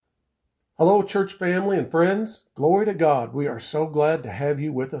Hello, church family and friends. Glory to God. We are so glad to have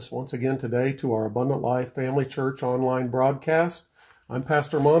you with us once again today to our Abundant Life Family Church online broadcast. I'm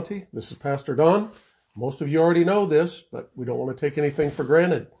Pastor Monty. This is Pastor Don. Most of you already know this, but we don't want to take anything for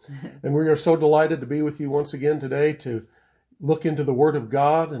granted. And we are so delighted to be with you once again today to look into the Word of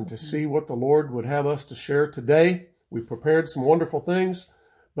God and to see what the Lord would have us to share today. We've prepared some wonderful things,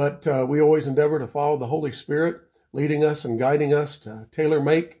 but we always endeavor to follow the Holy Spirit, leading us and guiding us to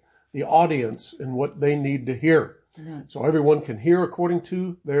tailor-make the audience and what they need to hear. Amen. So everyone can hear according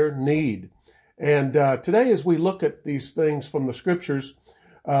to their need. And today, as we look at these things from the Scriptures,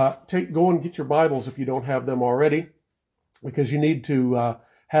 go and get your Bibles if you don't have them already, because you need to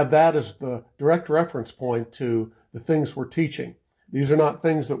have that as the direct reference point to the things we're teaching. These are not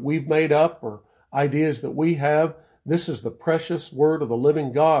things that we've made up or ideas that we have. This is the precious Word of the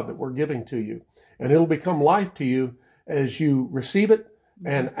living God that we're giving to you. And it'll become life to you as you receive it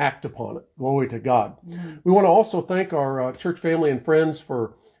and act upon it. Glory to God. Mm-hmm. We want to also thank our church family and friends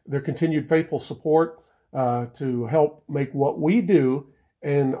for their continued faithful support to help make what we do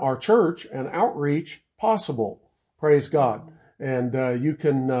in our church and outreach possible. Praise God. And you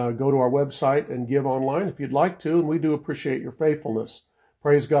can go to our website and give online if you'd like to, and we do appreciate your faithfulness.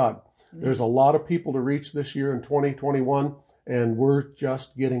 Praise God. Mm-hmm. There's a lot of people to reach this year in 2021, and we're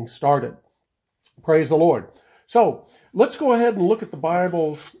just getting started. Praise the Lord. So let's go ahead and look at the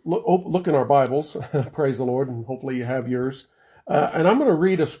Bibles, look in our Bibles, praise the Lord, and hopefully you have yours. And I'm going to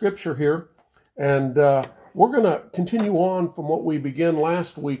read a scripture here, and we're going to continue on from what we began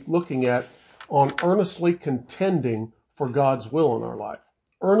last week looking at on earnestly contending for God's will in our life.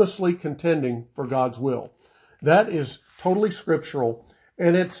 Earnestly contending for God's will. That is totally scriptural,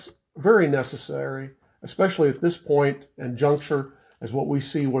 and it's very necessary, especially at this point and juncture as what we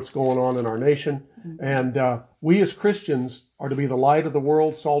see what's going on in our nation. And we as Christians are to be the light of the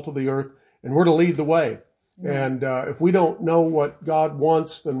world, salt of the earth, and we're to lead the way. And if we don't know what God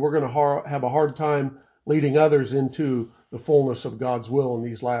wants, then we're going to have a hard time leading others into the fullness of God's will in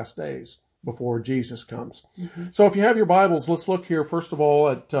these last days before Jesus comes. Mm-hmm. So if you have your Bibles, let's look here, first of all,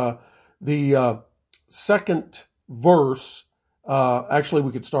 at the second verse. Actually,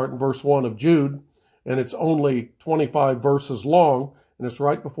 we could start in verse 1 of Jude. And it's only 25 verses long, and it's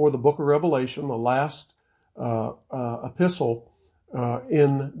right before the book of Revelation, the last epistle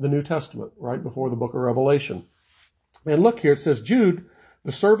in the New Testament, right before the book of Revelation. And look here, it says, Jude,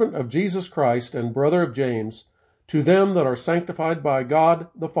 the servant of Jesus Christ and brother of James, to them that are sanctified by God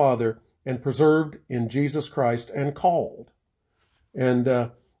the Father and preserved in Jesus Christ and called.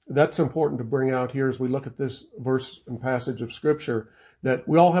 And that's important to bring out here as we look at this verse and passage of Scripture, that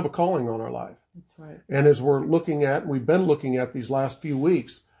we all have a calling on our life. That's right. And as we've been looking at these last few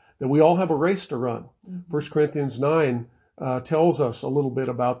weeks, that we all have a race to run. Mm-hmm. 1 Corinthians 9 tells us a little bit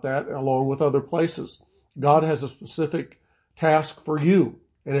about that, along with other places. God has a specific task for you,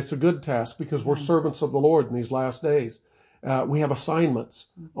 and it's a good task because we're servants of the Lord in these last days. We have assignments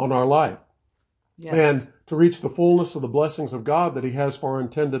on our life. Yes. And to reach the fullness of the blessings of God that He has for our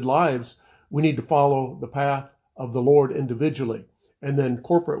intended lives, we need to follow the path of the Lord individually, and then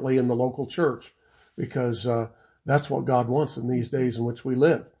corporately in the local church, because that's what God wants in these days in which we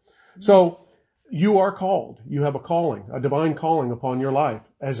live. So you are called. You have a calling, a divine calling upon your life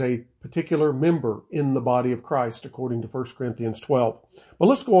as a particular member in the body of Christ, according to 1 Corinthians 12. But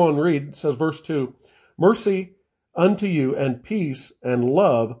let's go on and read. It says, verse 2, mercy unto you and peace and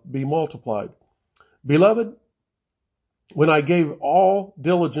love be multiplied. Beloved, when I gave all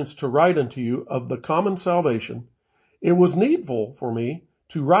diligence to write unto you of the common salvation, it was needful for me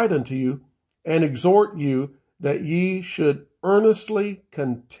to write unto you and exhort you that ye should earnestly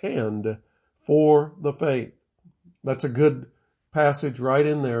contend for the faith. That's a good passage right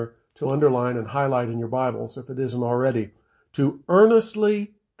in there to underline and highlight in your Bibles if it isn't already. To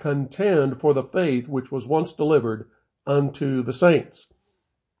earnestly contend for the faith which was once delivered unto the saints.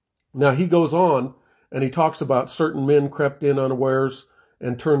 Now he goes on and he talks about certain men crept in unawares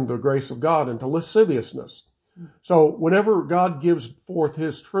and turned the grace of God into lasciviousness. So whenever God gives forth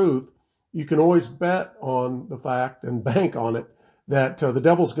His truth, you can always bet on the fact and bank on it that the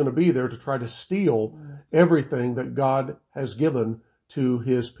devil's going to be there to try to steal everything that God has given to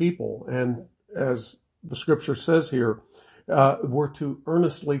His people. And as the Scripture says here, we're to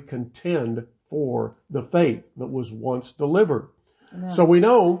earnestly contend for the faith that was once delivered. Amen. So we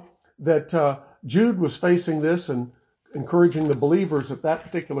know that Jude was facing this and encouraging the believers at that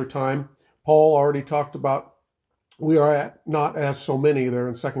particular time. Paul already talked about we are not as so many there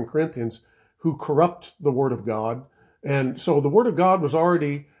in 2 Corinthians who corrupt the Word of God. And so the Word of God was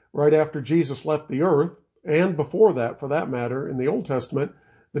already right after Jesus left the earth, and before that, for that matter, in the Old Testament,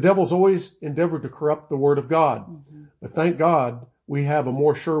 The devil's always endeavored to corrupt the word of God. Mm-hmm. But thank God we have a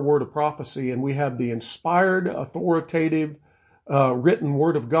more sure word of prophecy, and we have the inspired, authoritative, written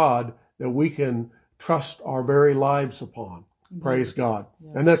word of God that we can trust our very lives upon. Mm-hmm. Praise God.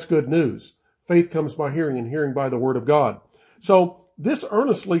 Yes. And that's good news. Faith comes by hearing, and hearing by the word of God. So this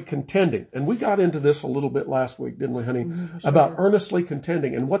earnestly contending, and we got into this a little bit last week, didn't we, honey? Mm-hmm, sure. About earnestly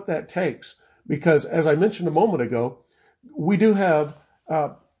contending and what that takes. Because as I mentioned a moment ago, we do have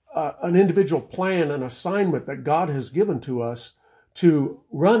an individual plan and assignment that God has given to us to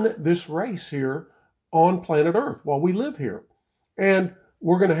run this race here on planet Earth while we live here. And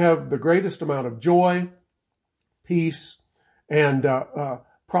we're going to have the greatest amount of joy, peace, and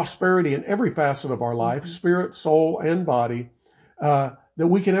prosperity in every facet of our life, spirit, soul, and body, that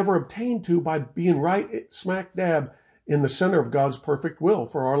we can ever obtain to by being right smack dab in the center of God's perfect will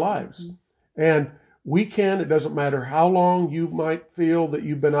for our lives. Mm-hmm. And we can, it doesn't matter how long you might feel that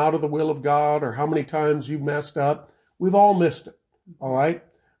you've been out of the will of God or how many times you've messed up. We've all missed it, all right?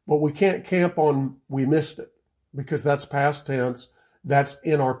 But we can't camp on we missed it because that's past tense. That's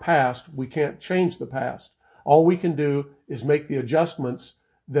in our past. We can't change the past. All we can do is make the adjustments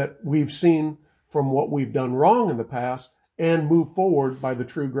that we've seen from what we've done wrong in the past and move forward by the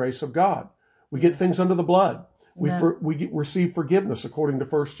true grace of God. We get things under the blood. We receive forgiveness according to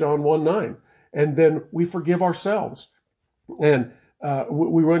 1 John 1:9. And then we forgive ourselves. And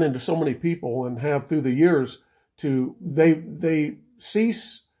we run into so many people and have through the years they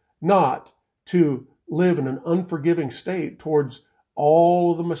cease not to live in an unforgiving state towards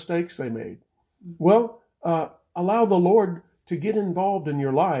all of the mistakes they made. Well, allow the Lord to get involved in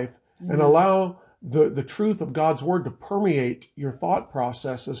your life and allow the truth of God's word to permeate your thought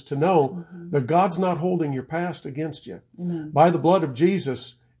processes to know that God's not holding your past against you. Amen. By the blood of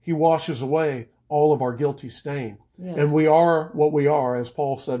Jesus, He washes away all of our guilty stain. Yes. And we are what we are, as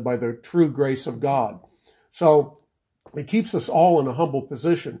Paul said, by the true grace of God. So it keeps us all in a humble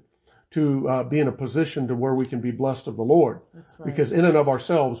position to be in a position to where we can be blessed of the Lord. That's right. Because in and of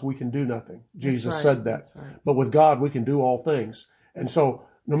ourselves, we can do nothing. Jesus said that. That's right. But with God, we can do all things. And so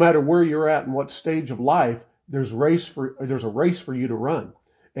no matter where you're at and what stage of life, there's a race for you to run.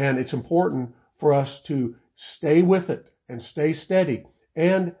 And it's important for us to stay with it and stay steady.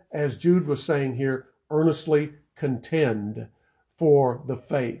 And as Jude was saying here, earnestly contend for the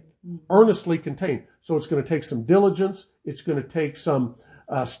faith. Mm-hmm. Earnestly contend. So it's going to take some diligence. It's going to take some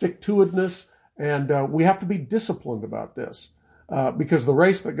stick-to-itness. And we have to be disciplined about this because the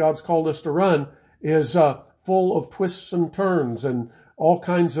race that God's called us to run is full of twists and turns and all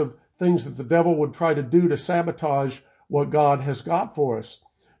kinds of things that the devil would try to do to sabotage what God has got for us.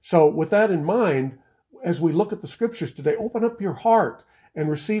 So with that in mind, as we look at the scriptures today, open up your heart and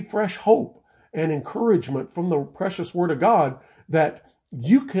receive fresh hope and encouragement from the precious word of God that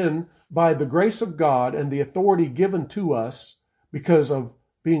you can, by the grace of God and the authority given to us because of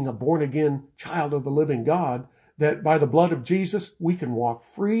being a born-again child of the living God, that by the blood of Jesus, we can walk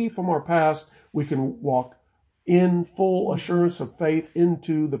free from our past. We can walk in full assurance of faith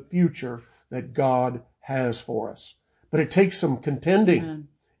into the future that God has for us. But it takes some contending. Amen.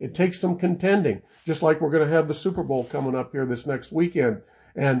 It takes some contending. Just like we're going to have the Super Bowl coming up here this next weekend.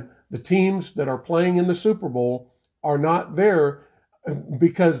 And the teams that are playing in the Super Bowl are not there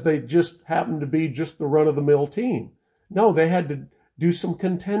because they just happen to be just the run-of-the-mill team. No, they had to do some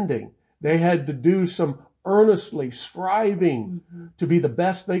contending. They had to do some earnestly striving to be the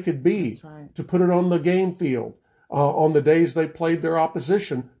best they could be, right, to put it on the game field on the days they played their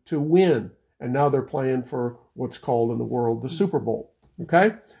opposition to win. And now they're playing for what's called in the world the Super Bowl.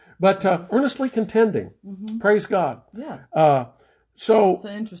 Okay? But earnestly contending. Praise God. Yeah. So it's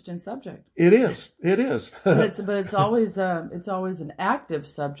an interesting subject. It is. It is. but it's always an active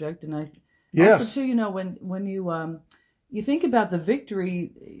subject, and also too, when you think about the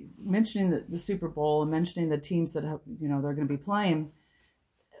victory, mentioning the Super Bowl and mentioning the teams that they're going to be playing.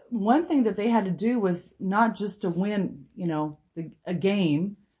 One thing that they had to do was not just to win, a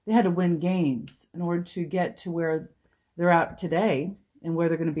game. They had to win games in order to get to where they're at today and where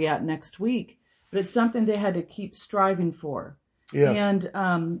they're going to be at next week. But it's something they had to keep striving for. Yes. And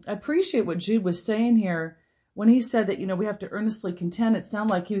I appreciate what Jude was saying here when he said that, we have to earnestly contend. It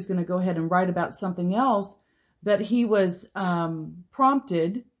sounded like he was going to go ahead and write about something else, but he was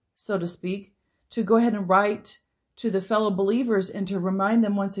prompted, so to speak, to go ahead and write to the fellow believers and to remind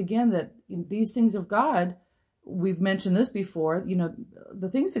them once again that these things of God, we've mentioned this before, the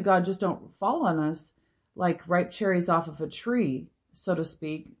things of God just don't fall on us like ripe cherries off of a tree, so to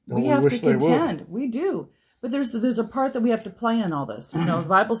speak. We have to contend. We do. But there's a part that we have to play in all this. The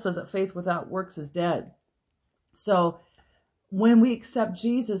Bible says that faith without works is dead. So when we accept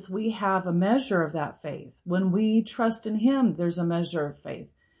Jesus, we have a measure of that faith. When we trust in him, there's a measure of faith.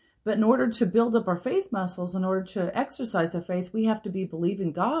 But in order to build up our faith muscles, in order to exercise our faith, we have to be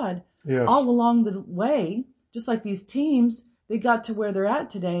believing God all along the way. Just like these teams, they got to where they're at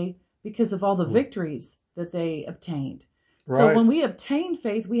today because of all the victories that they obtained. Right. So when we obtain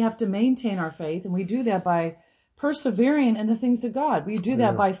faith, we have to maintain our faith, and we do that by persevering in the things of God. We do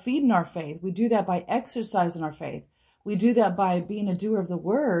that by feeding our faith. We do that by exercising our faith. We do that by being a doer of the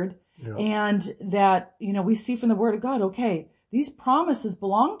word, and that, we see from the word of God, okay, these promises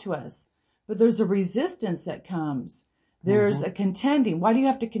belong to us, but there's a resistance that comes. There's a contending. Why do you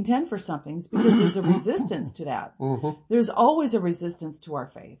have to contend for something? It's because there's a resistance to that. There's always a resistance to our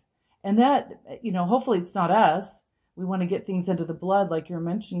faith. And that, hopefully it's not us. We want to get things under the blood, like you're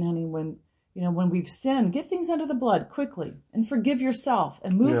mentioning, honey, when we've sinned, get things under the blood quickly and forgive yourself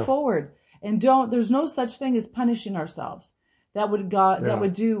and move forward. And there's no such thing as punishing ourselves. That would that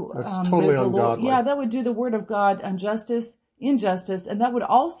would do, that's totally ungodly. That would do the word of God injustice, and that would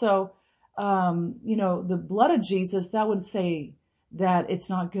also, the blood of Jesus, that would say that it's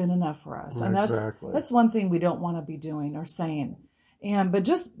not good enough for us. And that's one thing we don't want to be doing or saying. But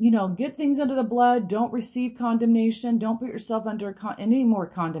just, get things under the blood. Don't receive condemnation. Don't put yourself under any more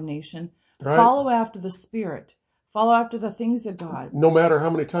condemnation. Right. Follow after the Spirit. Follow after the things of God. No matter how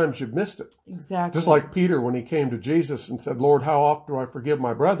many times you've missed it. Exactly. Just like Peter when he came to Jesus and said, Lord, how oft do I forgive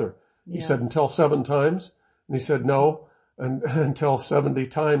my brother? He said, until 7 times. And he said, no, until 70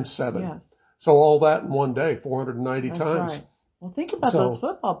 times 7. Yes. So all that in one day, 490 That's times. Right. Well, think about those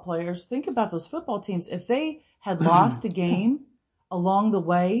football players. Think about those football teams. If they had lost a game along the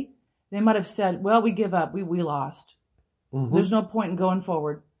way, they might have said, well, we give up. We lost. There's no point in going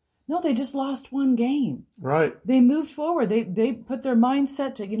forward. No, they just lost one game. Right. They moved forward. They put their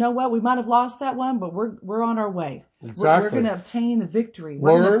mindset to, we might have lost that one, but we're on our way. Exactly. We're going to obtain the victory.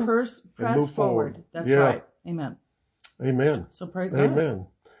 We're going to press forward. That's right. Amen. Amen. So praise God. Amen.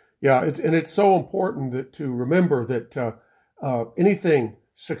 Yeah, it's so important to remember that anything,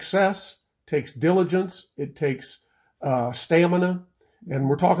 success takes diligence, it takes stamina, and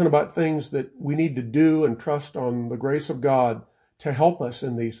we're talking about things that we need to do and trust on the grace of God to help us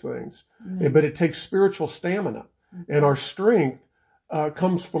in these things. But it takes spiritual stamina, and our strength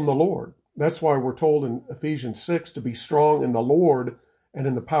comes from the Lord. That's why we're told in Ephesians 6 to be strong in the Lord and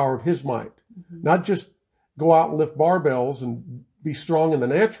in the power of his might. Not just go out and lift barbells and be strong in the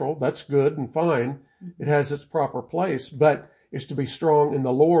natural. That's good and fine. It has its proper place, but it's to be strong in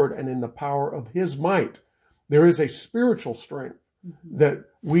the Lord and in the power of his might. There is a spiritual strength that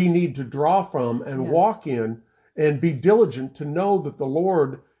we need to draw from and walk in, and be diligent to know that the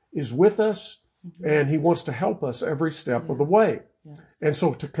Lord is with us and he wants to help us every step of the way. And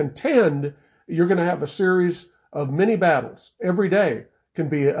so to contend, you're going to have a series of many battles. Every day can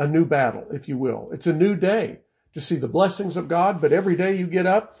be a new battle, if you will. It's a new day to see the blessings of God, but every day you get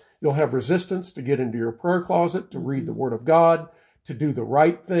up, you'll have resistance to get into your prayer closet, to read the Word of God, to do the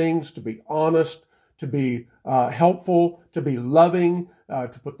right things, to be honest, to be helpful, to be loving,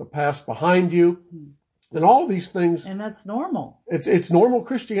 to put the past behind you. And all these things. And that's normal. It's normal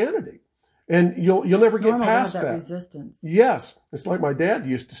Christianity. And you'll never get past that. Resistance. Yes. It's like my dad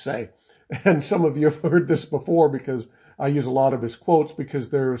used to say. And some of you have heard this before because I use a lot of his quotes because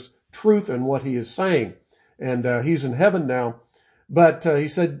there's truth in what he is saying. And he's in heaven now. But he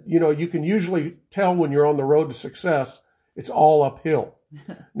said, you can usually tell when you're on the road to success, it's all uphill.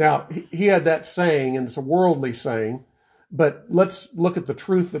 Now, he had that saying, and it's a worldly saying, but let's look at the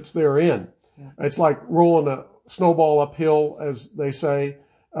truth that's therein. It's like rolling a snowball uphill, as they say.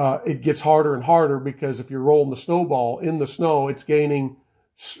 It gets harder and harder because if you're rolling the snowball in the snow, it's gaining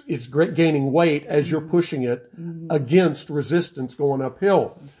weight as you're pushing it against resistance going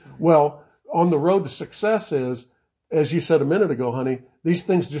uphill. Well, on the road to success is, as you said a minute ago, honey, these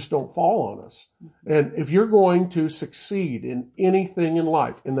things just don't fall on us. And if you're going to succeed in anything in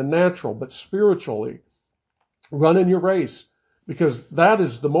life, in the natural, but spiritually, run in your race. Because that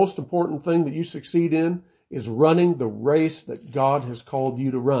is the most important thing that you succeed in, is running the race that God has called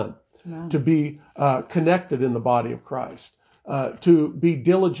you to run. Amen. To be connected in the body of Christ, to be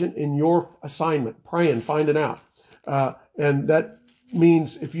diligent in your assignment, praying, finding out. And that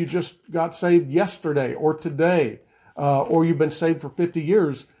means if you just got saved yesterday or today, or you've been saved for 50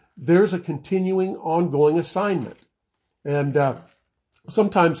 years, there's a continuing, ongoing assignment. And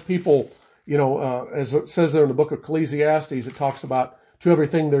sometimes people... as it says there in the book of Ecclesiastes, it talks about to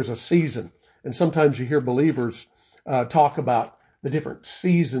everything there's a season. And sometimes you hear believers talk about the different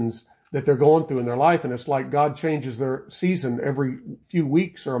seasons that they're going through in their life. And it's like God changes their season every few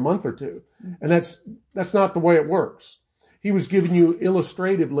weeks or a month or two. And that's not the way it works. he was giving you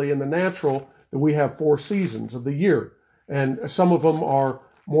illustratively in the natural that we have 4 seasons of the year. And some of them are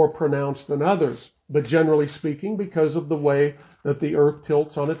more pronounced than others. But generally speaking, because of the way that the earth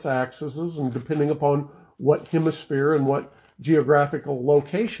tilts on its axis and depending upon what hemisphere and what geographical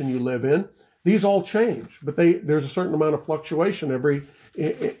location you live in, these all change. But there's a certain amount of fluctuation every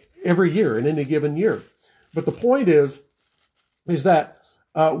year, in any given year. But the point is that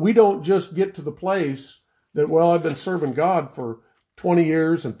we don't just get to the place that, well, I've been serving God for 20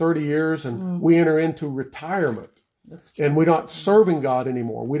 years and 30 years, and we enter into retirement. And we're not serving God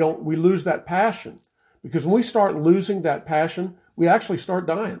anymore. We lose that passion. Because when we start losing that passion, we actually start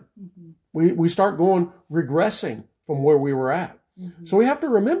dying. We start regressing from where we were at. So we have to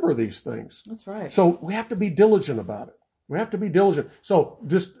remember these things. That's right. So we have to be diligent about it. We have to be diligent. So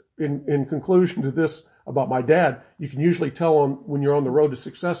just in conclusion to this about my dad, you can usually tell when you're on the road to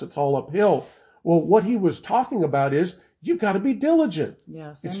success, it's all uphill. Well, what he was talking about is you've got to be diligent.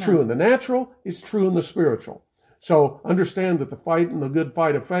 Yes, it's true in the natural. It's true in the spiritual. So understand that the fight and the good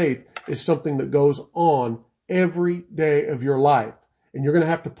fight of faith is something that goes on every day of your life. And you're going to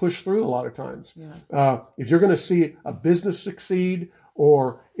have to push through a lot of times. Yes. If you're going to see a business succeed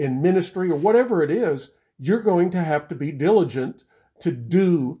or in ministry or whatever it is, you're going to have to be diligent to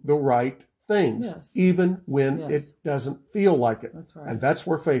do the right things, yes. even when it doesn't feel like it. That's right. And that's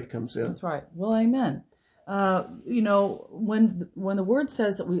where faith comes in. That's right. Well, amen. When the word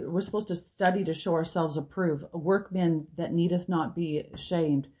says that we're supposed to study to show ourselves approved, a workman that needeth not be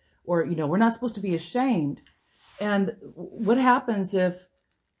ashamed, or, we're not supposed to be ashamed. And what happens if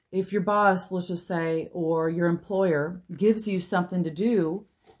your boss, let's just say, or your employer gives you something to do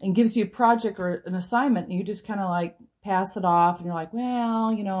and gives you a project or an assignment, and you just kind of like pass it off, and you're like,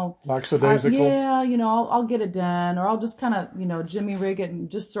 well, lackadaisical. I'll get it done, or I'll just kind of, jimmy rig it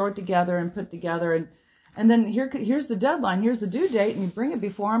and just throw it together and put it together, and then here's the deadline, here's the due date, and you bring it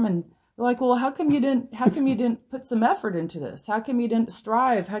before them, and they're like, well, how come you didn't put some effort into this? How come you didn't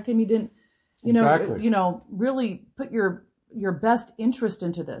strive? How come you didn't, really put your best interest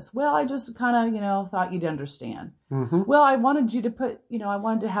into this? Well, I just kind of, thought you'd understand. Mm-hmm. Well, I wanted you to I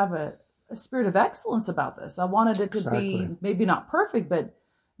wanted to have a spirit of excellence about this. I wanted it to be maybe not perfect, but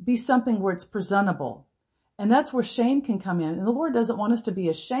be something where it's presentable. And that's where shame can come in. And the Lord doesn't want us to be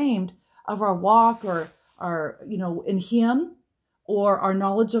ashamed of our walk or our, in Him or our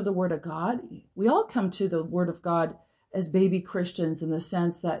knowledge of the Word of God. We all come to the Word of God as baby Christians in the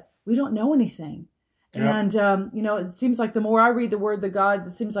sense that we don't know anything. Yep. And, it seems like the more I read the Word of God,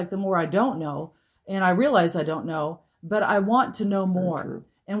 it seems like the more I don't know. And I realize I don't know, but I want to know more.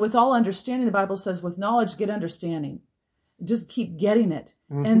 And with all understanding, the Bible says, with knowledge, get understanding. Just keep getting it.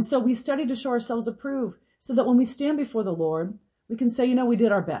 Mm-hmm. And so we study to show ourselves approved so that when we stand before the Lord, we can say, we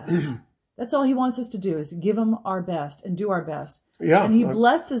did our best. That's all He wants us to do, is give Him our best and do our best. Yeah. And He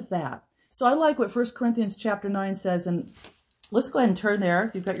blesses that. So I like what 1 Corinthians chapter 9 says, and let's go ahead and turn there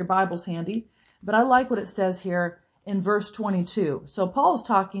if you've got your Bibles handy. But I like what it says here in verse 22. So Paul is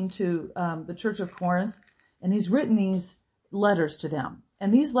talking to the church of Corinth, and he's written these letters to them.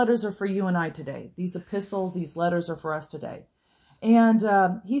 And these letters are for you and I today. These epistles, these letters are for us today.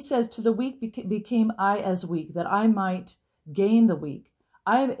 And he says, to the weak became I as weak, that I might gain the weak.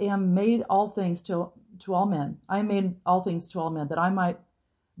 I am made all things to all men. I am made all things to all men, that I might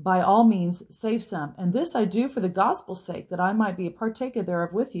by all means save some. And this I do for the gospel's sake, that I might be a partaker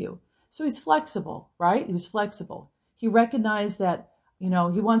thereof with you. So he's flexible, right? He was flexible. He recognized that, he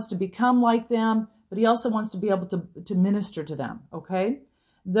wants to become like them, but he also wants to be able to minister to them, okay?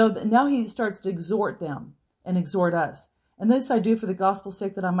 Though now he starts to exhort them and exhort us. And this I do for the gospel's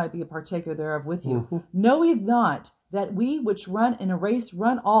sake, that I might be a partaker thereof with you. Mm-hmm. Know ye not that we which run in a race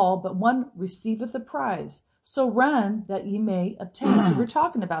run all, but one receiveth the prize. So run that ye may obtain. So we're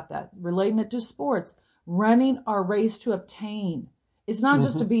talking about that, relating it to sports, running our race to obtain. It's not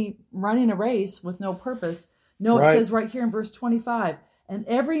just to be running a race with no purpose. No, it says right here in verse 25, and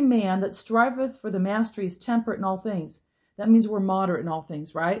every man that striveth for the mastery is temperate in all things. That means we're moderate in all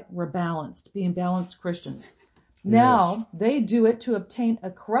things, right? We're balanced, being balanced Christians. Now, they do it to obtain a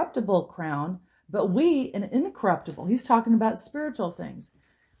corruptible crown, but we an incorruptible. He's talking about spiritual things.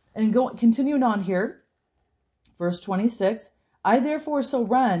 And continuing on here, verse 26, I therefore so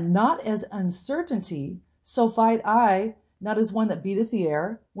run, not as uncertainty, so fight I, not as one that beateth the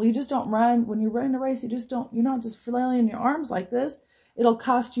air. Well, you just don't run. When you're running a race, you're not just flailing your arms like this. It'll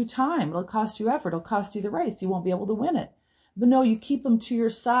cost you time. It'll cost you effort. It'll cost you the race. You won't be able to win it. But no, you keep them to your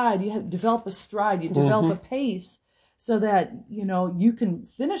side. You develop a stride. You develop a pace so that, you can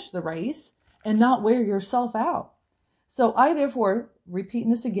finish the race and not wear yourself out. So I therefore, repeating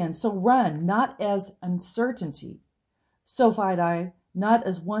this again, so run, not as uncertainty. So fight I, not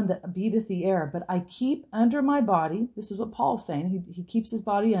as one that beateth the air, but I keep under my body. This is what Paul's saying. He keeps his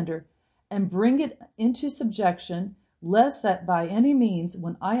body under, and bring it into subjection, lest that by any means,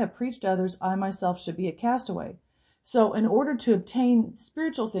 when I have preached others, I myself should be a castaway. So in order to obtain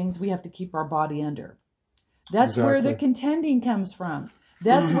spiritual things, we have to keep our body under. That's where the contending comes from.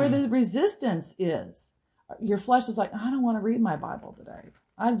 That's where the resistance is. Your flesh is like, I don't want to read my Bible today.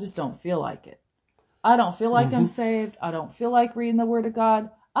 I just don't feel like it. I don't feel like I'm saved. I don't feel like reading the Word of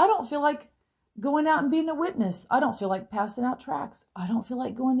God. I don't feel like going out and being a witness. I don't feel like passing out tracts. I don't feel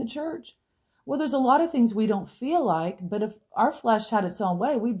like going to church. Well, there's a lot of things we don't feel like, but if our flesh had its own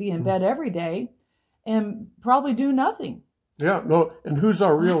way, we'd be in bed every day and probably do nothing. Yeah, no. And who's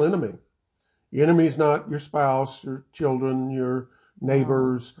our real enemy? The enemy's not your spouse, your children, your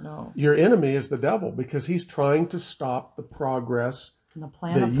neighbors. No. Your enemy is the devil, because he's trying to stop the progress In the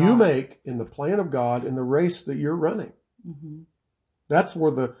plan that of you God. make in the plan of God in the race that you're running. That's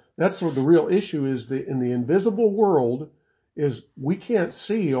where the real issue is. In the invisible world is we can't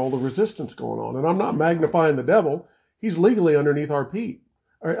see all the resistance going on. And I'm not magnifying the devil. He's legally underneath our feet.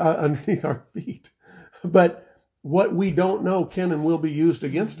 But what we don't know can and will be used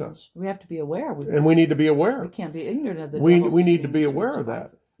against us. We have to be aware. And we need to be aware. We can't be ignorant of the We devil's need to be schemes, aware Mr. of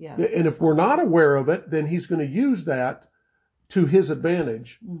that. Yes. And if we're not aware of it, then he's going to use that to his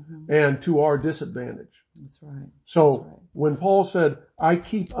advantage and to our disadvantage. That's right. So when Paul said, I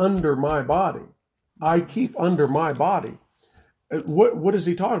keep under my body, what is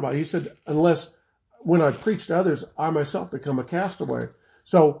he talking about? He said, unless when I preach to others, I myself become a castaway.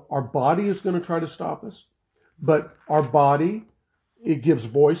 So our body is going to try to stop us, but our body, it gives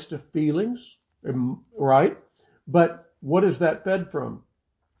voice to feelings, right? But what is that fed from?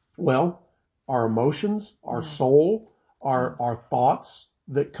 Well, our emotions, our soul, our thoughts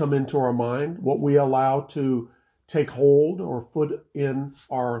that come into our mind, what we allow to take hold or foot in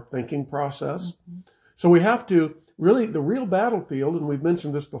our thinking process. So we have to really, the real battlefield, and we've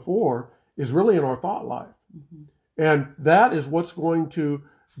mentioned this before, is really in our thought life. And that is what's going to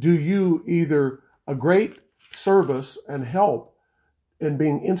do you either a great service and help in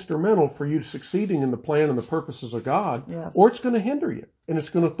being instrumental for you succeeding in the plan and the purposes of God, or it's going to hinder you and it's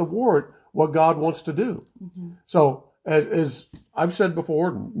going to thwart what God wants to do. So as I've said before,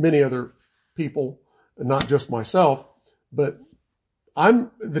 and many other people, not just myself, but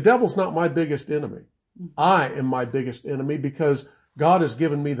the devil's not my biggest enemy. I am my biggest enemy because God has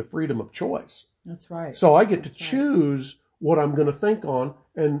given me the freedom of choice. That's right. So I get to choose what I'm going to think on,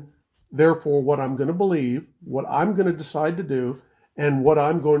 and therefore what I'm going to believe, what I'm going to decide to do, and what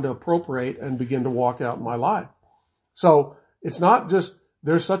I'm going to appropriate and begin to walk out in my life. So it's not just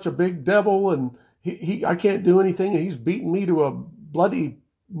there's such a big devil and I can't do anything and he's beating me to a bloody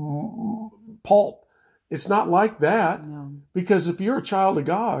pulp. It's not like that. No. Because if you're a child of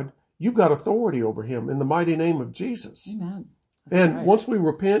God, you've got authority over him in the mighty name of Jesus. Amen. And once we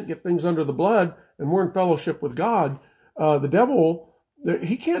repent, get things under the blood, and we're in fellowship with God, the devil,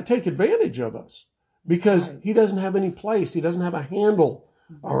 he can't take advantage of us because he doesn't have any place. He doesn't have a handle.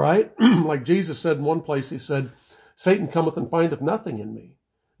 All right? Like Jesus said in one place, he said, Satan cometh and findeth nothing in me.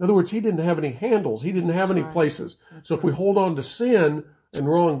 In other words, he didn't have any handles. He didn't have any places. So if we hold on to sin and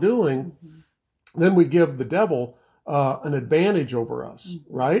wrongdoing, then we give the devil an advantage over us,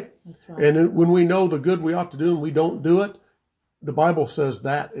 right? That's right. And when we know the good we ought to do and we don't do it, the Bible says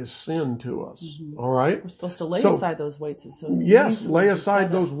that is sin to us. All right? We're supposed to lay aside those weights. Yes, lay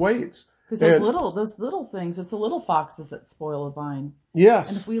aside those weights. Because those little things, it's the little foxes that spoil the vine. Yes.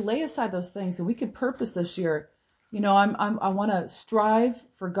 And if we lay aside those things, and we could purpose this year, I want to strive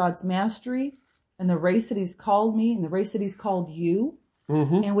for God's mastery and the race that He's called me and the race that He's called you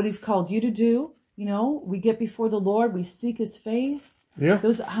and what He's called you to do. We get before the Lord, we seek His face. Yeah.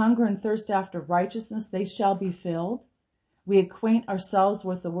 Those that hunger and thirst after righteousness, they shall be filled. We acquaint ourselves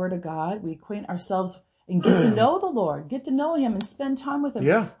with the Word of God. We acquaint ourselves and get to know the Lord, get to know Him and spend time with Him.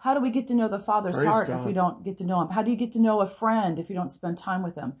 Yeah. How do we get to know the Father's Praise heart God. if we don't get to know Him? How do you get to know a friend if you don't spend time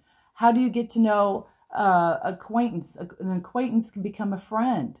with Him? How do you get to know acquaintance? An acquaintance can become a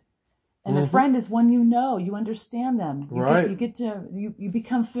friend. And a friend is one you understand them. You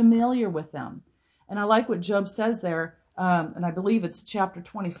become familiar with them. And I like what Job says there, and I believe it's chapter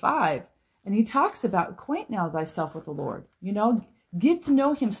 25. And he talks about acquaint now thyself with the Lord. Get to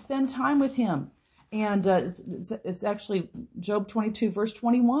know Him, spend time with Him. And it's actually Job 22, verse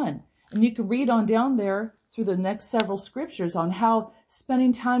 21. And you can read on down there through the next several scriptures on how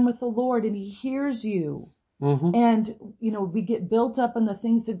spending time with the Lord and He hears you. And, we get built up in the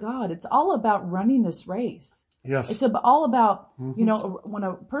things of God. It's all about running this race. Yes. It's all about, when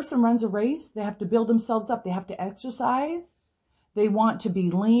a person runs a race, they have to build themselves up. They have to exercise. They want to be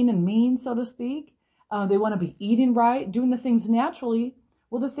lean and mean, so to speak. They want to be eating right, doing the things naturally.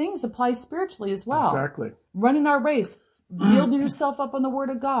 Well, the things apply spiritually as well. Exactly. Running our race, building yourself up on the Word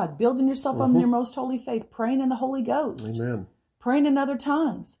of God, building yourself up in your most holy faith, praying in the Holy Ghost, Amen. praying in other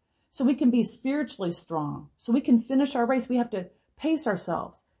tongues, so we can be spiritually strong, so we can finish our race. We have to pace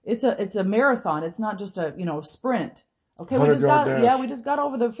ourselves. It's a marathon. It's not just a sprint. Okay, we just got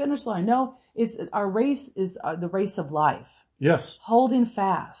over the finish line. No, our race is the race of life. Yes. Holding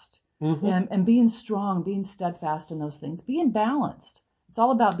fast and being strong, being steadfast in those things, being balanced. It's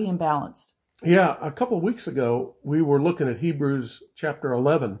all about being balanced. Yeah, a couple of weeks ago, we were looking at Hebrews chapter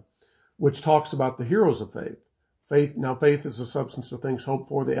 11, which talks about the heroes of faith. Faith is the substance of things hoped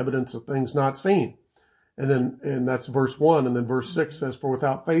for, the evidence of things not seen. And that's verse 1. And then verse 6 says, for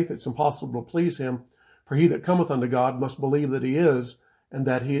without faith it's impossible to please him. For he that cometh unto God must believe that he is, and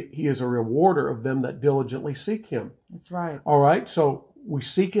that he is a rewarder of them that diligently seek him. That's right. All right, so we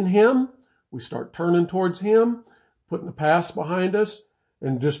seek in him. We start turning towards him, putting the past behind us,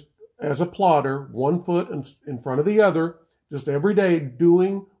 and just as a plotter, one foot in front of the other, just every day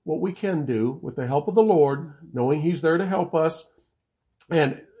doing what we can do with the help of the Lord, knowing he's there to help us,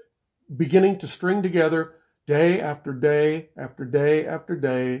 and beginning to string together day after day after day after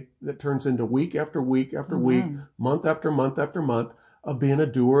day that turns into week after week after week, month after month after month of being a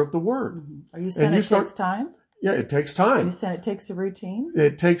doer of the word. Are you saying it takes time? Yeah, it takes time. Are you saying it takes a routine?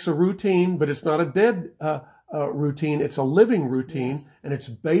 It takes a routine, but it's not a dead routine. It's a living routine, and it's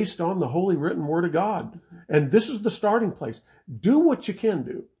based on the holy written word of God. And this is the starting place. Do what you can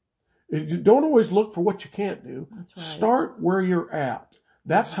do. Don't always look for what you can't do. That's right. Start where you're at.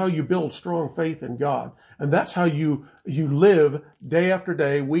 That's how you build strong faith in God. And that's how you live day after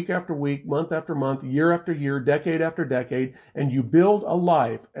day, week after week, month after month, year after year, decade after decade. And you build a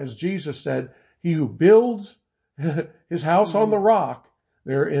life, as Jesus said, he who builds his house on the rock,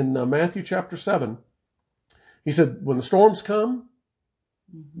 there in Matthew chapter 7, he said, when the storms come,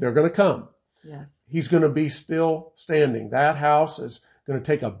 they're going to come. Yes. He's going to be still standing. That house is going to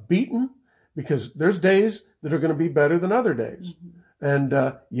take a beating, because there's days that are going to be better than other days.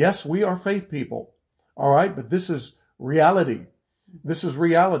 And yes, we are faith people. All right. But this is reality. This is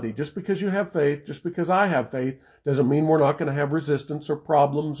reality. Just because you have faith, just because I have faith, doesn't mean we're not going to have resistance or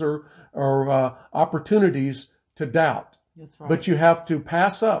problems or opportunities to doubt. That's right. But you have to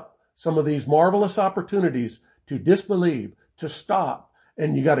pass up some of these marvelous opportunities to disbelieve, to stop,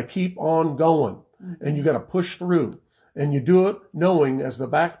 and you got to keep on going, and you got to push through. And you do it knowing as the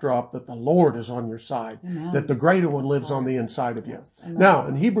backdrop that the Lord is on your side, that the greater one lives on the inside of you. Yes. Now,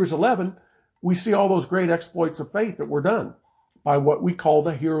 in Hebrews 11, we see all those great exploits of faith that were done by what we call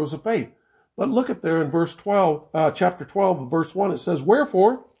the heroes of faith. But look at there in verse 12, chapter 12, verse 1, it says,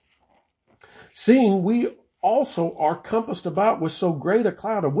 wherefore, seeing we also are compassed about with so great a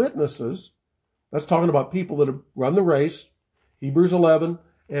cloud of witnesses, that's talking about people that have run the race, Hebrews 11,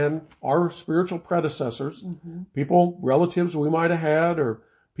 and our spiritual predecessors, people, relatives we might have had, or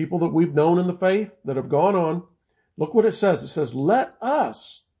people that we've known in the faith that have gone on. Look what it says. It says, let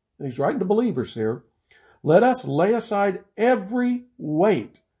us, and he's writing to believers here, let us lay aside every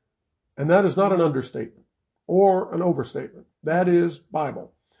weight. And that is not an understatement or an overstatement. That is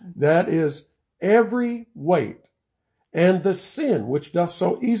Bible. That is every weight and the sin which doth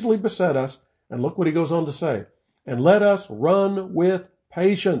so easily beset us. And look what he goes on to say. And let us run with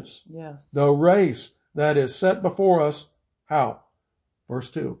patience. Yes. The race that is set before us. How? Verse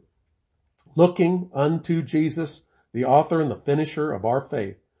 2. Looking unto Jesus, the author and the finisher of our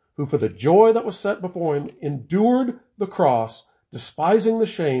faith, who for the joy that was set before him endured the cross, despising the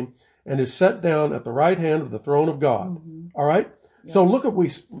shame, and is set down at the right hand of the throne of God. All right? Yeah. So look at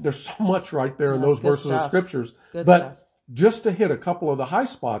there's so much right there in those verses of scriptures. Good but stuff. Just to hit a couple of the high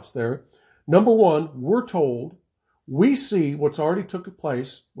spots there, number one, we're told, we see what's already took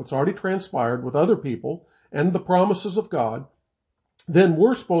place, what's already transpired with other people and the promises of God. Then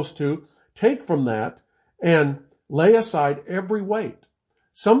we're supposed to take from that and lay aside every weight.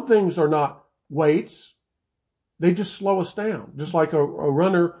 Some things are not weights. They just slow us down. Just like a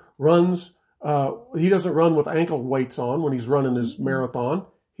runner runs, he doesn't run with ankle weights on when he's running his marathon.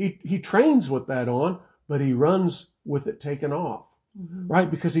 He trains with that on, but he runs with it taken off. Right?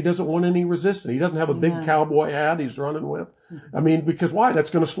 Because he doesn't want any resistance. He doesn't have a big cowboy hat he's running with. I mean, because why? That's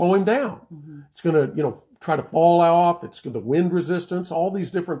going to slow him down. It's going to, try to fall off. It's the wind resistance, all these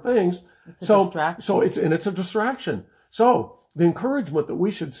different things. It's a distraction. It's a distraction. So the encouragement that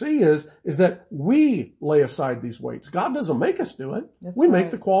we should see is that we lay aside these weights. God doesn't make us do it. That's we right.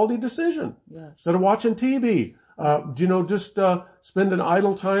 make the quality decision. Yes. Instead of watching TV, just spend an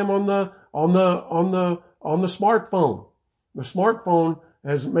idle time on the smartphone. The smartphone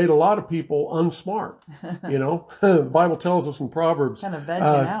has made a lot of people unsmart. The Bible tells us in Proverbs, kind of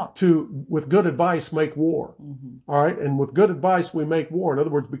vegging out. With good advice, make war. Mm-hmm. All right. And with good advice, we make war. In other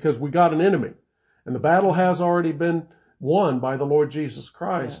words, because we got an enemy and the battle has already been won by the Lord Jesus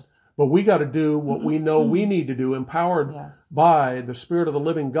Christ. Yes. But we got to do what we know we need to do, empowered yes. by the Spirit of the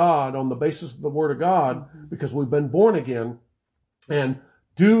living God on the basis of the Word of God, because we've been born again, and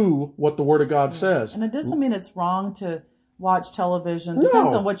do what the Word of God says. And it doesn't mean it's wrong to watch television.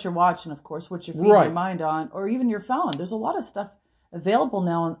 Depends on what you're watching, of course, what you're feeding your mind on, or even your phone. There's a lot of stuff available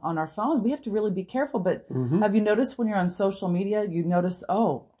now on our phone. We have to really be careful. But have you noticed when you're on social media, you notice,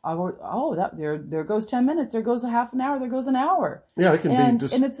 there goes 10 minutes, there goes a half an hour, there goes an hour. Yeah, it can and, be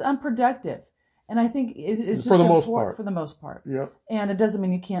just... And it's unproductive. And I think it's just for the most part. For the most part. Yeah. And it doesn't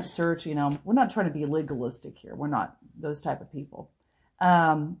mean you can't search, we're not trying to be legalistic here. We're not those type of people.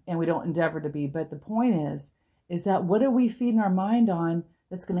 And we don't endeavor to be. But the point is that what are we feeding our mind on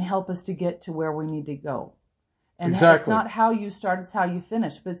that's going to help us to get to where we need to go? And exactly. It's not how you start, it's how you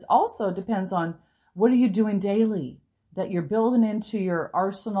finish. But it also depends on what are you doing daily that you're building into your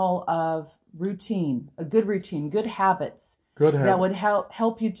arsenal of routine, good habits. That would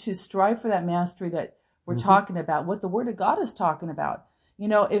help you to strive for that mastery that we're talking about, what the Word of God is talking about. A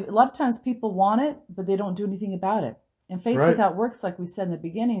lot of times people want it, but they don't do anything about it. And faith without works, like we said in the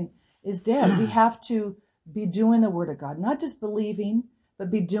beginning, is dead. We have to be doing the Word of God, not just believing,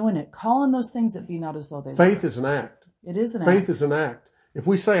 but be doing it, calling those things that be not as though they were. Faith is an act. It is an act. Faith is an act. If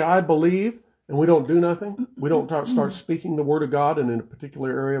we say, I believe, and we don't do nothing, we don't start speaking the Word of God in a particular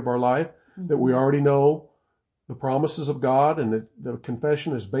area of our life that we already know the promises of God, and the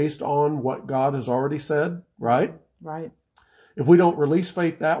confession is based on what God has already said, right? Right. If we don't release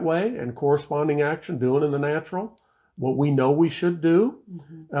faith that way and corresponding action, doing in the natural, what we know we should do,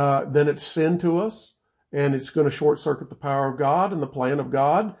 then it's sin to us, and it's going to short circuit the power of God and the plan of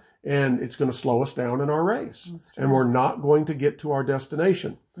God, and it's going to slow us down in our race. And we're not going to get to our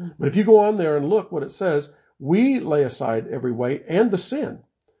destination. But if you go on there and look what it says, we lay aside every weight and the sin.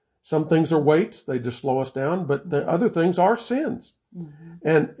 Some things are weights, they just slow us down, but the other things are sins.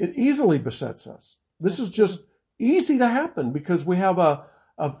 And it easily besets us. This is just easy to happen because we have a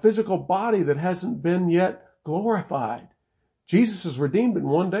physical body that hasn't been yet glorified. Jesus is redeemed, and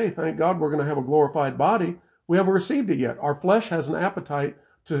one day, thank God, we're going to have a glorified body. We haven't received it yet. Our flesh has an appetite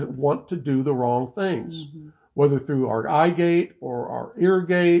to want to do the wrong things, whether through our eye gate or our ear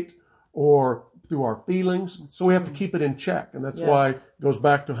gate or through our feelings. So we have to keep it in check. And that's why it goes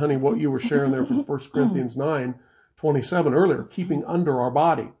back to, honey, what you were sharing there from 1 Corinthians 9:27 earlier, keeping under our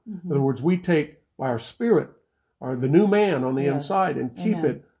body. In other words, we take by our spirit, or the new man on the inside, and keep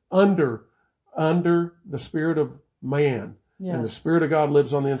it under the spirit of man. Yes. And the Spirit of God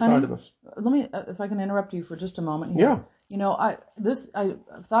lives on the inside of us. Let me, if I can interrupt you for just a moment here. Yeah.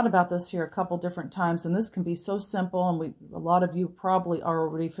 I've thought about this here a couple different times, and this can be so simple, and a lot of you probably are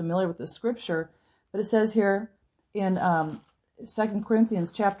already familiar with the scripture, but it says here in 2 Corinthians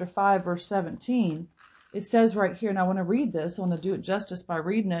chapter 5, verse 17, it says right here, and I want to read this, I want to do it justice by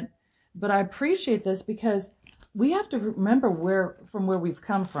reading it, but I appreciate this because we have to remember where we've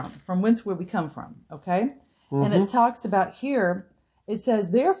come from where we come from, okay? And it talks about here, it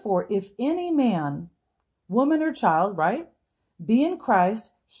says, therefore, if any man, woman or child, right, be in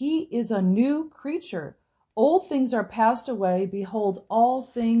Christ, he is a new creature. Old things are passed away. Behold, all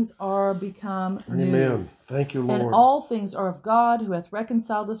things are become new. Amen. Thank you, Lord. And all things are of God, who hath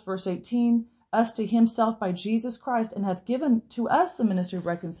reconciled us, verse 18, us to himself by Jesus Christ, and hath given to us the ministry of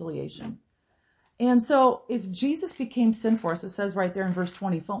reconciliation. And so if Jesus became sin for us, it says right there in verse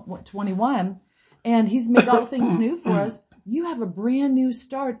 21, and he's made all things new for us, you have a brand new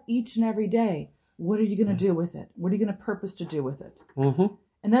start each and every day. What are you going to do with it? What are you going to purpose to do with it?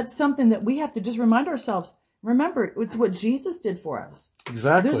 And that's something that we have to just remind ourselves. Remember, it's what Jesus did for us.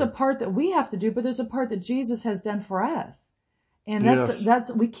 Exactly. There's a part that we have to do, but there's a part that Jesus has done for us. And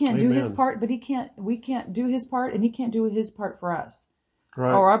that's we can't do his part, but we can't do his part, and he can't do his part for us.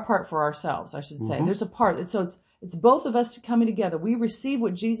 Right. Or our part for ourselves, I should say. There's a part. So it's both of us coming together. We receive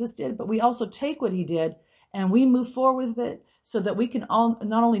what Jesus did, but we also take what he did and we move forward with it so that we can all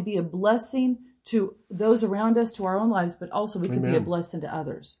not only be a blessing to those around us, to our own lives, but also we can be a blessing to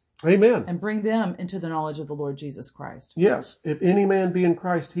others. Amen. And bring them into the knowledge of the Lord Jesus Christ. Yes. If any man be in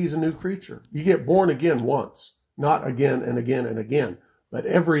Christ, he's a new creature. You get born again once, not again and again and again, but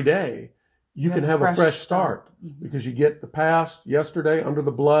every day you can have a fresh start because you get the past, yesterday, under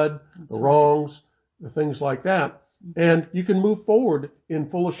the blood, the wrongs, the things like that. And you can move forward in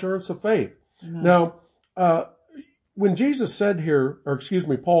full assurance of faith. Amen. Now, when Jesus said here,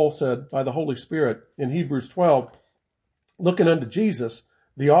 Paul said by the Holy Spirit in Hebrews 12, looking unto Jesus,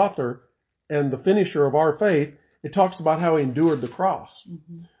 the author and the finisher of our faith, it talks about how he endured the cross.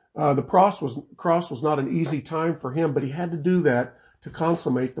 The cross was not an easy time for him, but he had to do that to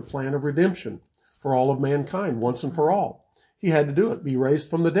consummate the plan of redemption for all of mankind once and for all. He had to do it, be raised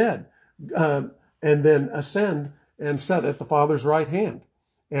from the dead, and then ascend and set at the Father's right hand.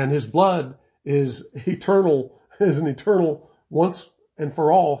 And his blood is eternal, is an eternal once and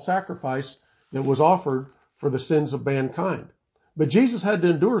for all sacrifice that was offered for the sins of mankind. But Jesus had to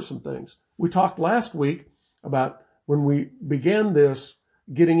endure some things. We talked last week about when we began this,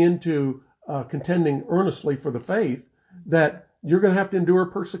 getting into contending earnestly for the faith, that you're going to have to endure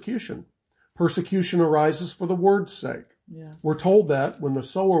persecution. Persecution arises for the word's sake. Yes. We're told that when the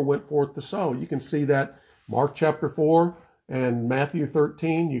sower went forth to sow. You can see that Mark chapter 4 and Matthew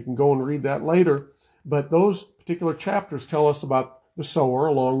 13. You can go and read that later. But those particular chapters tell us about the sower,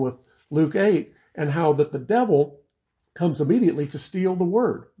 along with Luke 8, and how that the devil comes immediately to steal the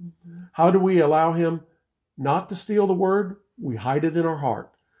word. How do we allow him not to steal the word? We hide it in our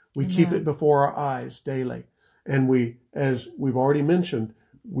heart. We keep it before our eyes daily. And we, as we've already mentioned,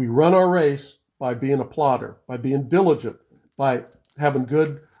 we run our race by being a plotter, by being diligent, by having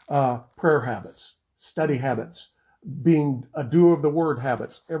good prayer habits, study habits, being a doer of the word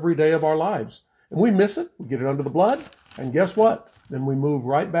habits every day of our lives. And we miss it, we get it under the blood, and guess what? Then we move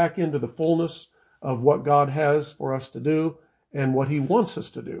right back into the fullness of what God has for us to do and what he wants us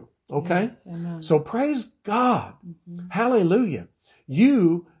to do. Okay? Yes, amen. So praise God. Hallelujah.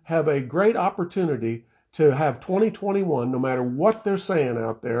 You have a great opportunity to have 2021, no matter what they're saying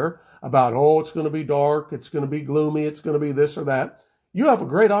out there about, oh, it's going to be dark, it's going to be gloomy, it's going to be this or that. You have a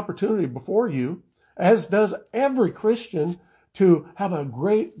great opportunity before you, as does every Christian, to have a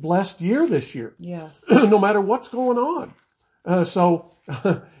great, blessed year this year. Yes. No matter what's going on. So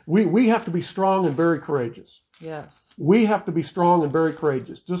we have to be strong and very courageous. Yes. We have to be strong and very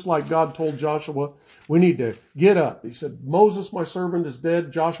courageous. Just like God told Joshua, we need to get up. He said, Moses, my servant, is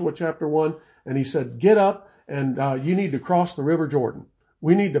dead, Joshua chapter 1. And he said, get up and you need to cross the River Jordan.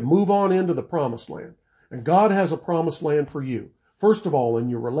 We need to move on into the promised land. And God has a promised land for you. First of all, in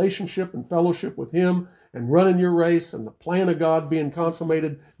your relationship and fellowship with him and running your race and the plan of God being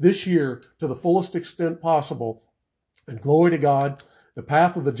consummated this year to the fullest extent possible. And glory to God, the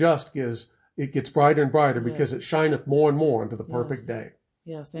path of the just gets brighter and brighter because it shineth more and more unto the perfect day.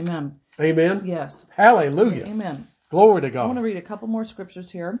 Yes. Amen. Amen. Yes. Hallelujah. Amen. Glory to God. I want to read a couple more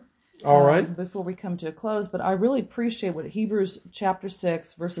scriptures here. All right. Before we come to a close, but I really appreciate what Hebrews chapter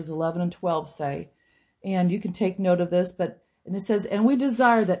 6, verses 11 and 12 say. And you can take note of this, and it says, and we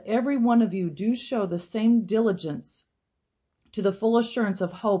desire that every one of you do show the same diligence to the full assurance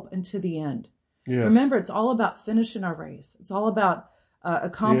of hope and to the end. Yes. Remember, it's all about finishing our race. It's all about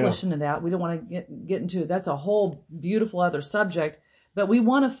accomplishing that. We don't want to get into it. That's a whole beautiful other subject, but we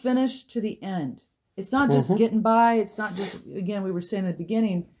want to finish to the end. It's not just getting by. It's not just, again, we were saying at the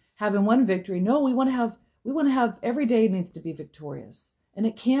beginning, having one victory. No, we want to have every day needs to be victorious. And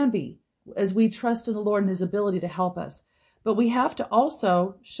it can be as we trust in the Lord and his ability to help us. But we have to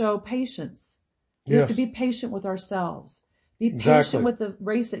also show patience. We have to be patient with ourselves. Be patient with the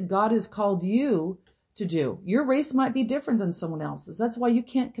race that God has called you to do. Your race might be different than someone else's. That's why you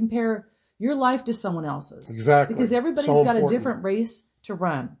can't compare your life to someone else's. Exactly. Because everybody's got a different race to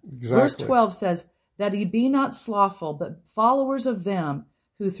run. Exactly. Verse 12 says, that ye be not slothful, but followers of them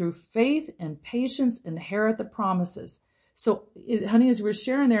who through faith and patience inherit the promises. So, honey, as we're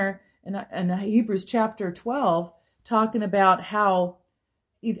sharing there in Hebrews chapter 12, talking about how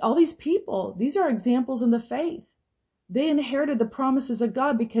all these people, these are examples in the faith. They inherited the promises of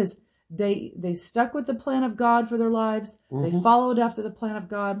God because they stuck with the plan of God for their lives. They followed after the plan of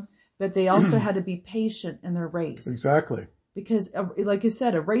God, but they also had to be patient in their race. Exactly. Because, like I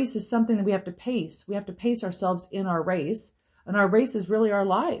said, a race is something that we have to pace. We have to pace ourselves in our race. And our race is really our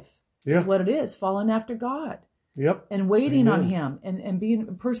life. Yeah. Is what it is, following after God. Yep. And waiting on him and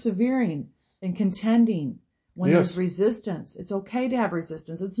being persevering and contending when there's resistance. It's okay to have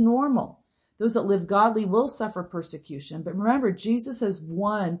resistance. It's normal. Those that live godly will suffer persecution. But remember, Jesus has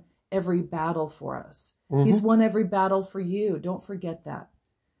won every battle for us. He's won every battle for you. Don't forget that.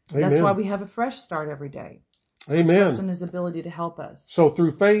 Amen. That's why we have a fresh start every day. Amen. Trust in his ability to help us. So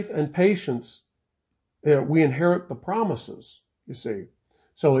through faith and patience, we inherit the promises, you see.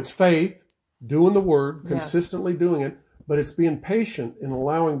 So it's faith, doing the word, consistently doing it, but it's being patient in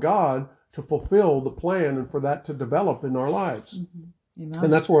allowing God to fulfill the plan and for that to develop in our lives. Amen.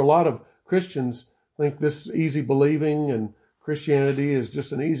 And that's where a lot of Christians think this is easy believing and Christianity is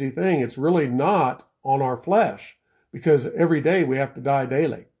just an easy thing. It's really not on our flesh, because every day we have to die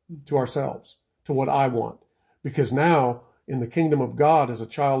daily to ourselves, to what I want. Because now in the kingdom of God, as a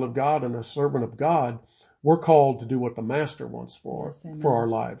child of God and a servant of God, we're called to do what the Master wants for our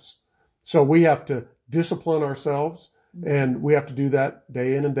lives. So we have to discipline ourselves, and we have to do that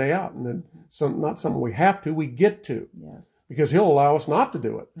day in and day out. And it's not something we have to, we get to. Yes. Because he'll allow us not to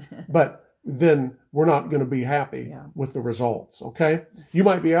do it. But then we're not going to be happy with the results, okay? You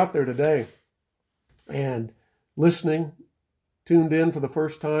might be out there today and listening, tuned in for the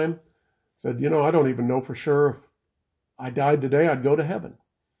first time, said, you know, I don't even know for sure if I died today, I'd go to heaven.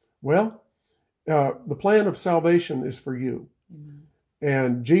 Well, the plan of salvation is for you. Amen.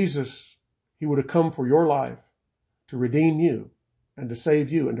 And Jesus, he would have come for your life to redeem you and to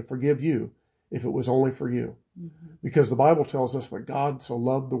save you and to forgive you if it was only for you. Because the Bible tells us that God so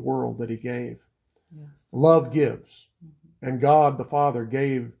loved the world that he gave. Yes. Love gives. And God the Father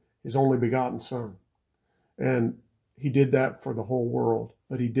gave his only begotten Son. And he did that for the whole world,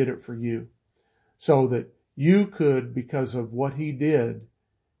 but he did it for you. So that you could, because of what he did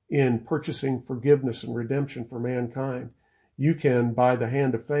in purchasing forgiveness and redemption for mankind, you can, by the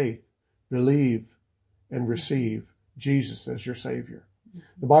hand of faith, believe and receive Jesus as your Savior.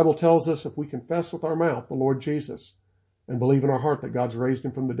 The Bible tells us if we confess with our mouth the Lord Jesus and believe in our heart that God's raised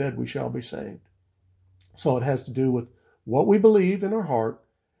him from the dead, we shall be saved. So it has to do with what we believe in our heart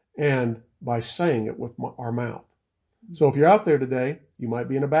and by saying it with our mouth. So if you're out there today, you might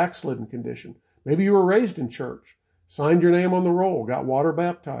be in a backslidden condition. Maybe you were raised in church, signed your name on the roll, got water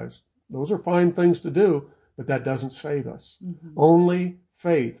baptized. Those are fine things to do, but that doesn't save us. Only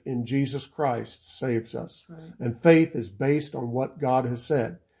faith in Jesus Christ saves us. Right. And faith is based on what God has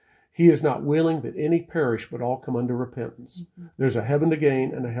said. He is not willing that any perish, but all come unto repentance. There's a heaven to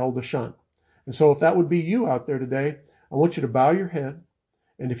gain and a hell to shun. And so if that would be you out there today, I want you to bow your head.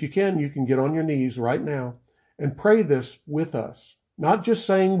 And if you can get on your knees right now and pray this with us. Not just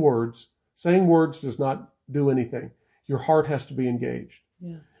saying words. Saying words does not do anything. Your heart has to be engaged.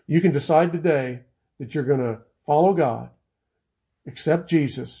 Yes. You can decide today that you're going to follow God, accept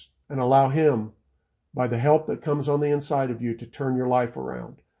Jesus, and allow him, by the help that comes on the inside of you, to turn your life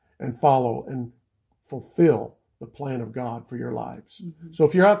around and follow and fulfill the plan of God for your lives. So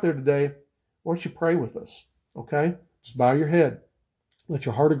if you're out there today, why don't you pray with us, okay? Just bow your head. Let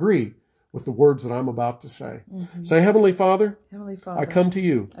your heart agree with the words that I'm about to say. Say, Heavenly Father, I come to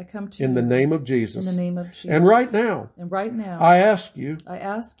you in the name of Jesus. In the name of Jesus. And right now, I ask you,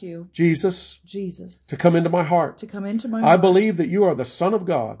 Jesus, to come into my heart. I believe that you are the Son of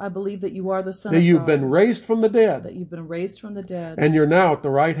God. I believe that you are the Son of God. That you've been raised from the dead. That you've been raised from the dead. And you're now at the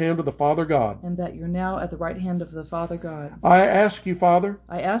right hand of the Father God. And that you're now at the right hand of the Father God. I ask you, Father,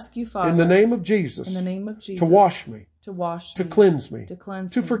 in the name of Jesus, to wash me. To cleanse me.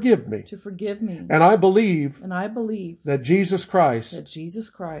 To forgive me. And I believe that Jesus Christ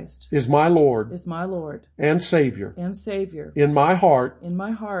is my Lord and Savior in my heart.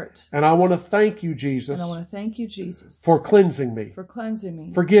 And I want to thank you, Jesus, for cleansing me,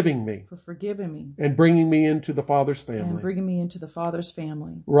 forgiving me, and bringing me into the Father's family.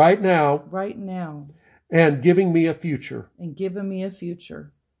 Right now. And giving me a future.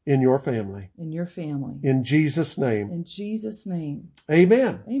 In your family. In Jesus' name.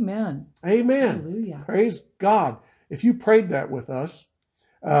 Amen. Amen. Hallelujah. Praise God. If you prayed that with us,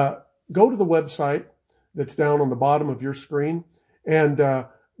 go to the website that's down on the bottom of your screen and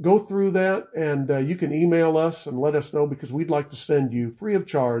go through that, and you can email us and let us know, because we'd like to send you free of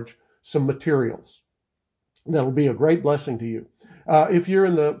charge some materials. That'll be a great blessing to you. If you're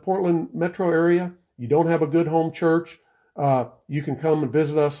in the Portland metro area, you don't have a good home church, you can come and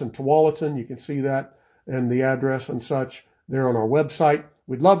visit us in Tualatin. You can see that and the address and such there on our website.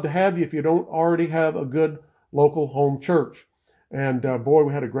 We'd love to have you if you don't already have a good local home church. And boy,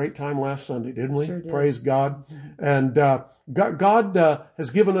 we had a great time last Sunday, didn't we? Sure did. Praise God. And God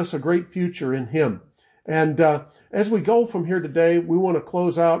has given us a great future in him. And as we go from here today, we want to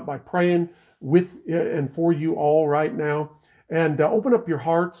close out by praying with and for you all right now. And open up your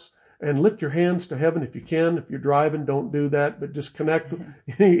hearts and lift your hands to heaven if you can. If you're driving, don't do that, but just connect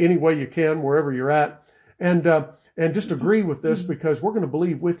any way you can, wherever you're at. And just agree with this, because we're going to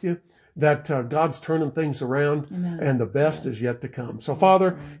believe with you that God's turning things around. Amen. And the best is yet to come. So,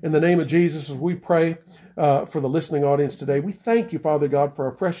 Father, in the name of Jesus, as we pray for the listening audience today, we thank you, Father God, for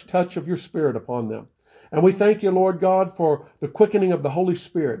a fresh touch of your Spirit upon them. And we thank you, Lord God, for the quickening of the Holy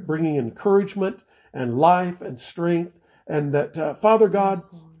Spirit, bringing encouragement and life and strength And that, Father God,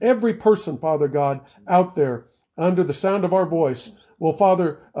 every person, Father God, out there under the sound of our voice will,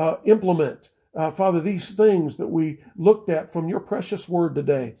 Father, implement, Father, these things that we looked at from your precious word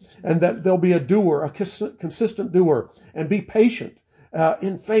today, and that there'll be a doer, a consistent doer, and be patient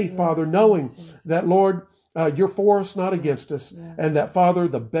in faith, Father, knowing that, Lord, you're for us, not against us, and that, Father,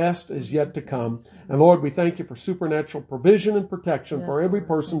 the best is yet to come. And Lord, we thank you for supernatural provision and protection for every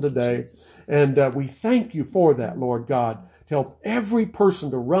person today. And we thank you for that, Lord God, to help every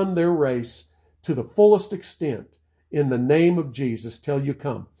person to run their race to the fullest extent in the name of Jesus till you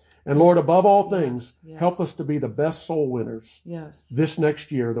come. And Lord, above all things, help us to be the best soul winners this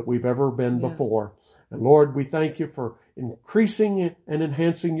next year that we've ever been before. And Lord, we thank you for increasing and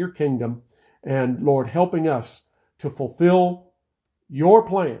enhancing your kingdom. And Lord, helping us to fulfill your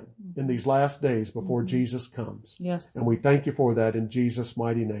plan in these last days before Jesus comes. Yes. And we thank you for that in Jesus'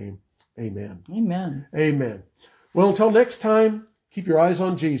 mighty name. Amen. Amen. Amen. Well, until next time, keep your eyes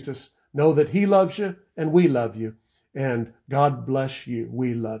on Jesus. Know that he loves you and we love you. And God bless you.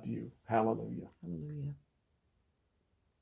 We love you. Hallelujah. Hallelujah.